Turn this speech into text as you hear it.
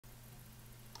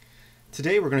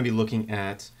Today we're going to be looking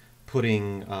at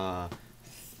putting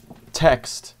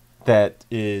text that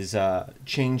is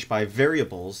changed by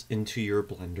variables into your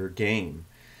Blender game.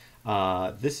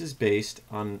 This is based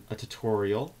on a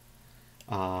tutorial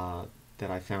that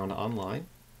I found online.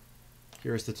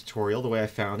 Here's the tutorial. The way I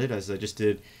found it is I just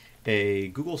did a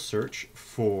Google search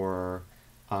for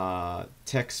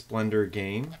text Blender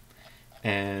game,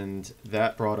 and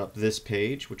that brought up this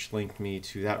page, which linked me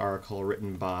to that article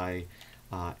written by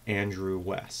Andrew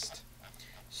West.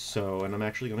 So, and I'm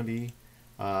actually going to be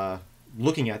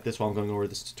looking at this while I'm going over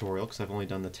this tutorial because I've only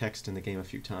done the text in the game a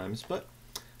few times, but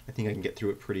I think I can get through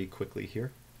it pretty quickly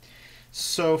here.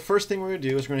 So first thing we're going to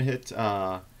do is we're going to hit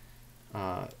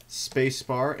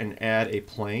spacebar and add a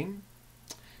plane.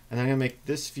 And then I'm going to make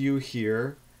this view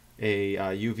here a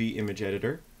UV image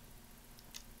editor.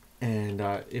 And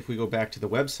if we go back to the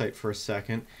website for a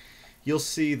second, you'll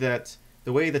see that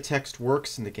the way the text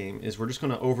works in the game is we're just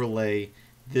going to overlay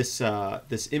this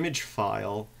this image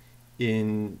file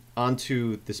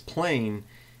onto this plane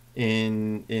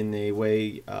in a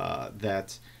way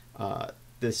that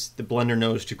the Blender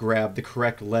knows to grab the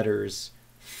correct letters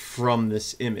from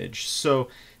this image. So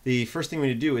the first thing we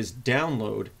need to do is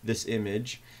download this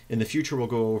image. In the future we'll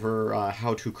go over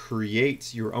how to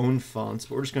create your own fonts,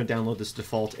 but we're just going to download this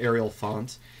default Arial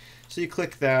font. So you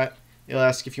click that. It'll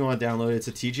ask if you want to download it. It's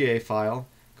a TGA file.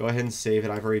 Go ahead and save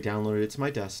it. I've already downloaded it to my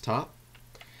desktop.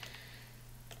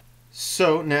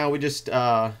 So now we just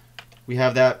we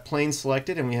have that plane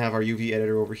selected, and we have our UV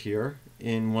editor over here.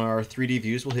 In one of our 3D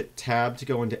views, we'll hit Tab to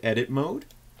go into edit mode,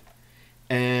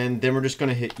 and then we're just going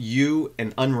to hit U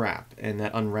and unwrap, and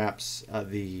that unwraps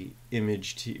the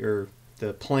image or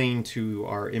the plane to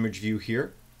our image view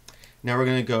here. Now we're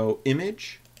going to go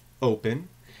Image, Open,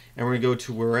 and we're going to go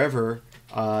to wherever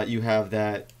you have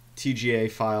that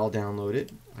TGA file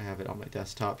downloaded. I have it on my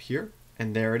desktop here,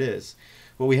 and there it is.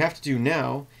 What we have to do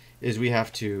now is we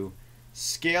have to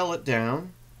scale it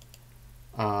down,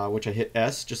 which I hit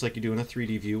S, just like you do in a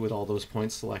 3D view with all those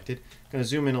points selected. I'm going to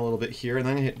zoom in a little bit here, and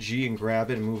then I'm going to hit G and grab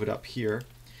it and move it up here.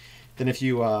 Then if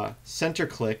you center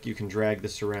click, you can drag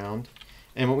this around.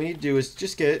 And what we need to do is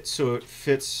just get it so it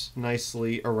fits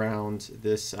nicely around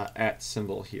this at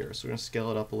symbol here. So we're going to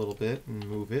scale it up a little bit and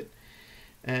move it,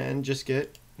 and just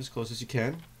get as close as you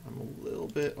can. I'm a little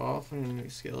bit off. I'm going to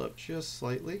scale up just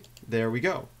slightly. There we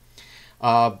go.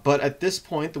 But at this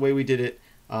point, the way we did it,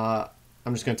 I'm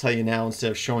just going to tell you now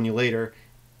instead of showing you later,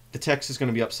 the text is going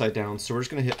to be upside down. So we're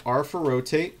just going to hit R for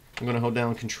rotate. I'm going to hold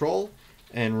down Control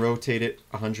and rotate it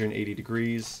 180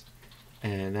 degrees.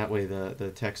 And that way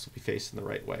the text will be facing the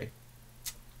right way.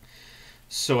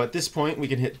 So at this point, we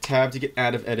can hit Tab to get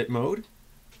out of edit mode.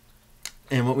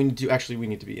 And what we need to do, actually we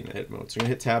need to be in edit mode. So we're going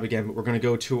to hit Tab again, but we're going to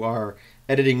go to our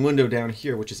editing window down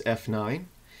here, which is F9.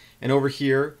 And over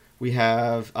here, we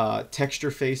have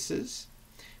texture faces.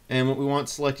 And what we want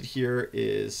selected here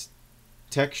is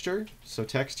texture, so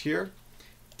text here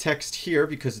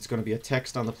because it's going to be a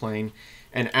text on the plane,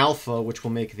 and alpha, which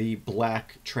will make the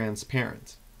black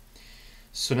transparent.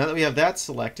 So now that we have that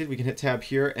selected, we can hit Tab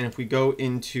here, and if we go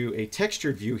into a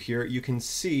textured view here, you can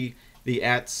see the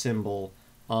 @ symbol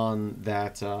on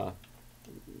that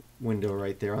window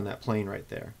right there, on that plane right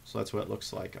there. So that's what it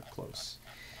looks like up close.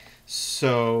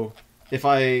 So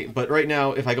but right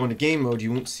now, if I go into game mode,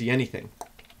 you won't see anything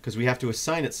because we have to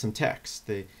assign it some text.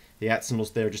 The @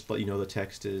 symbol's there just to let you know the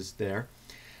text is there.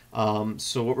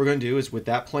 So what we're going to do is with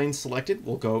that plane selected,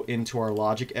 we'll go into our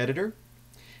logic editor,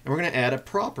 and we're going to add a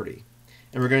property.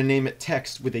 And we're going to name it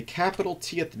text with a capital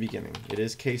T at the beginning. It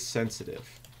is case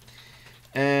sensitive.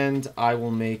 And I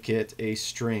will make it a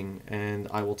string, and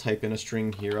I will type in a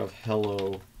string here of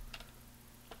hello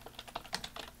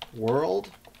world.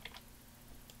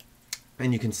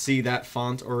 And you can see that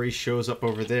font already shows up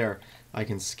over there. I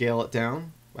can scale it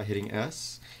down by hitting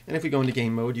S. And if we go into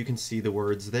game mode, you can see the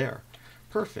words there.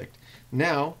 Perfect.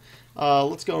 Now,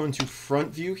 let's go into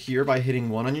front view here by hitting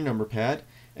 1 on your number pad,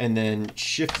 and then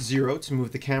Shift 0 to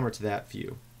move the camera to that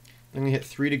view. I'm going to hit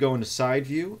 3 to go into side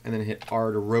view, and then hit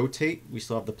R to rotate. We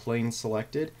still have the plane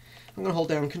selected. I'm going to hold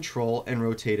down Control and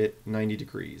rotate it 90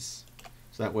 degrees.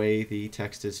 So that way the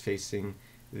text is facing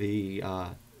the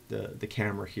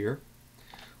camera here.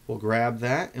 We'll grab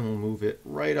that and we'll move it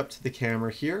right up to the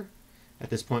camera here. At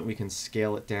this point we can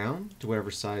scale it down to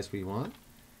whatever size we want.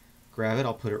 Grab it,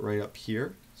 I'll put it right up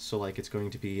here, so like it's going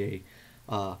to be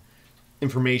a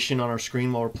information on our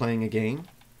screen while we're playing a game.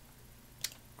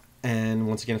 And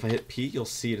once again, if I hit P, you'll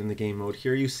see it in the game mode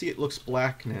here. You see it looks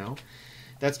black now.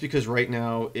 That's because right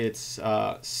now it's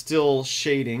still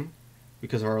shading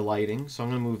because of our lighting. So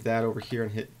I'm going to move that over here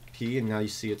and hit P, and now you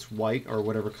see it's white, or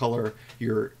whatever color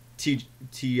your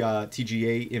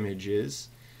TGA image is.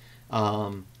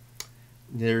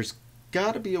 There's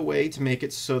got to be a way to make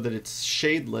it so that it's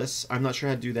shadeless. I'm not sure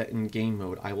how to do that in game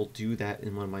mode. I will do that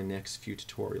in one of my next few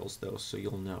tutorials, though, so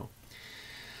you'll know.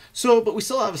 So, but we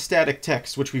still have a static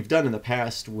text, which we've done in the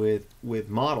past with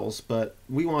models, but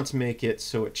we want to make it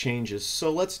so it changes.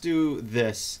 So let's do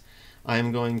this.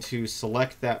 I'm going to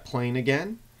select that plane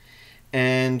again,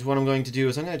 and what I'm going to do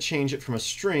is I'm going to change it from a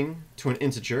string to an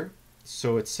integer,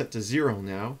 so it's set to 0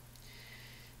 now.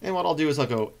 And what I'll do is I'll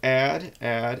go add,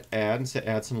 and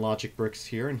add some logic bricks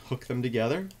here and hook them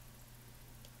together.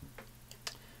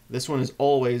 This one is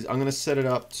always, I'm going to set it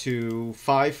up to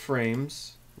 5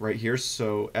 frames right here,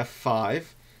 so F5.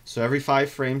 So every 5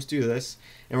 frames do this,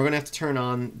 and we're going to have to turn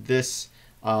on this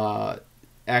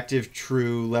active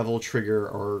true level trigger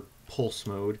or pulse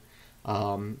mode.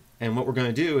 And what we're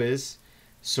going to do is,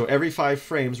 so every 5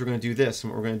 frames we're going to do this,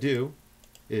 and what we're going to do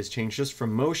is change this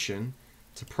from motion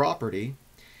to property,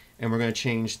 and we're going to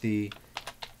change the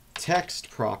text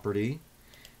property,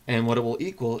 and what it will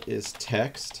equal is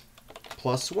text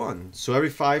plus 1. So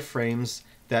every 5 frames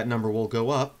that number will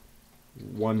go up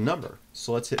 1 number.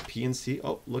 So let's hit P and C.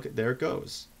 Oh, look at, there it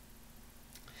goes.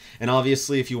 And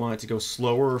obviously if you want it to go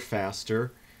slower or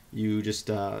faster, you just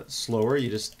slower,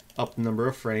 you just up the number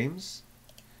of frames.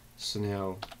 So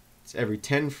now it's every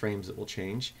 10 frames it will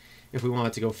change. If we want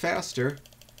it to go faster,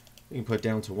 we can put it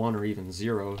down to 1 or even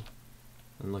 0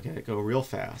 and look at it go real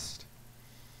fast.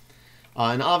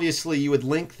 And obviously you would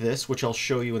link this, which I'll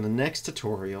show you in the next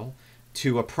tutorial,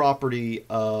 to a property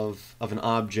of an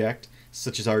object,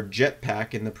 such as our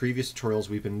jetpack in the previous tutorials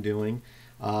we've been doing.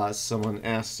 Someone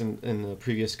asked in the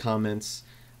previous comments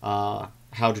how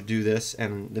to do this,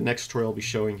 and the next tutorial will be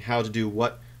showing how to do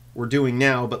what we're doing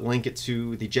now, but link it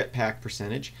to the jetpack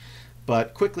percentage.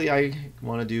 But quickly, I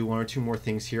want to do 1 or 2 more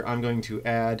things here. I'm going to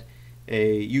add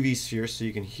a UV sphere so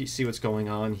you can see what's going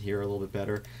on here a little bit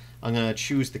better. I'm going to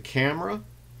choose the camera,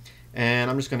 and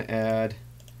I'm just going to add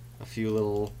a few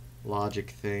little logic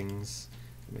things.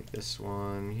 Make this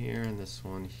one here and this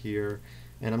one here,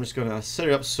 and I'm just going to set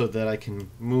it up so that I can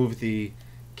move the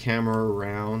camera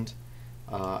around.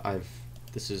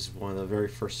 This is one of the very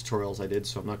first tutorials I did,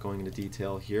 so I'm not going into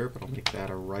detail here, but I'll make that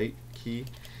a right key,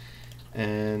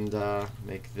 and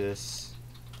make this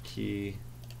key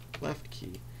left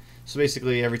key. So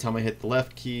basically every time I hit the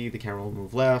left key, the camera will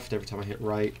move left. Every time I hit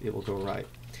right, it will go right.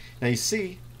 Now you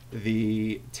see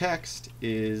the text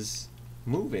is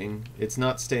moving. It's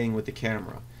not staying with the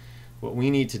camera. What we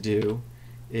need to do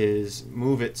is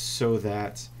move it so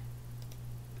that,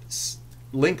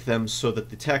 link them so that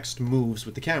the text moves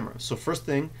with the camera. So first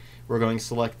thing, we're going to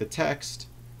select the text,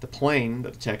 the plane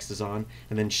that the text is on,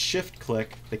 and then shift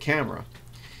click the camera.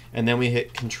 And then we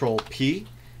hit Control P,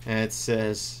 and it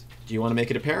says, do you want to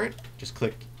make it apparent? Just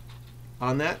click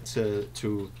on that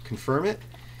to confirm it.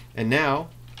 And now,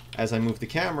 as I move the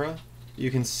camera, you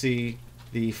can see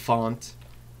the font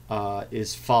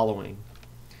is following.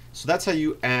 So that's how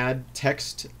you add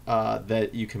text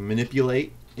that you can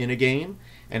manipulate in a game,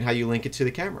 and how you link it to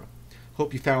the camera.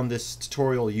 Hope you found this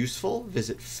tutorial useful.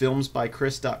 Visit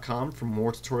filmsbychris.com for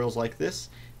more tutorials like this.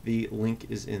 The link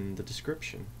is in the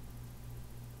description.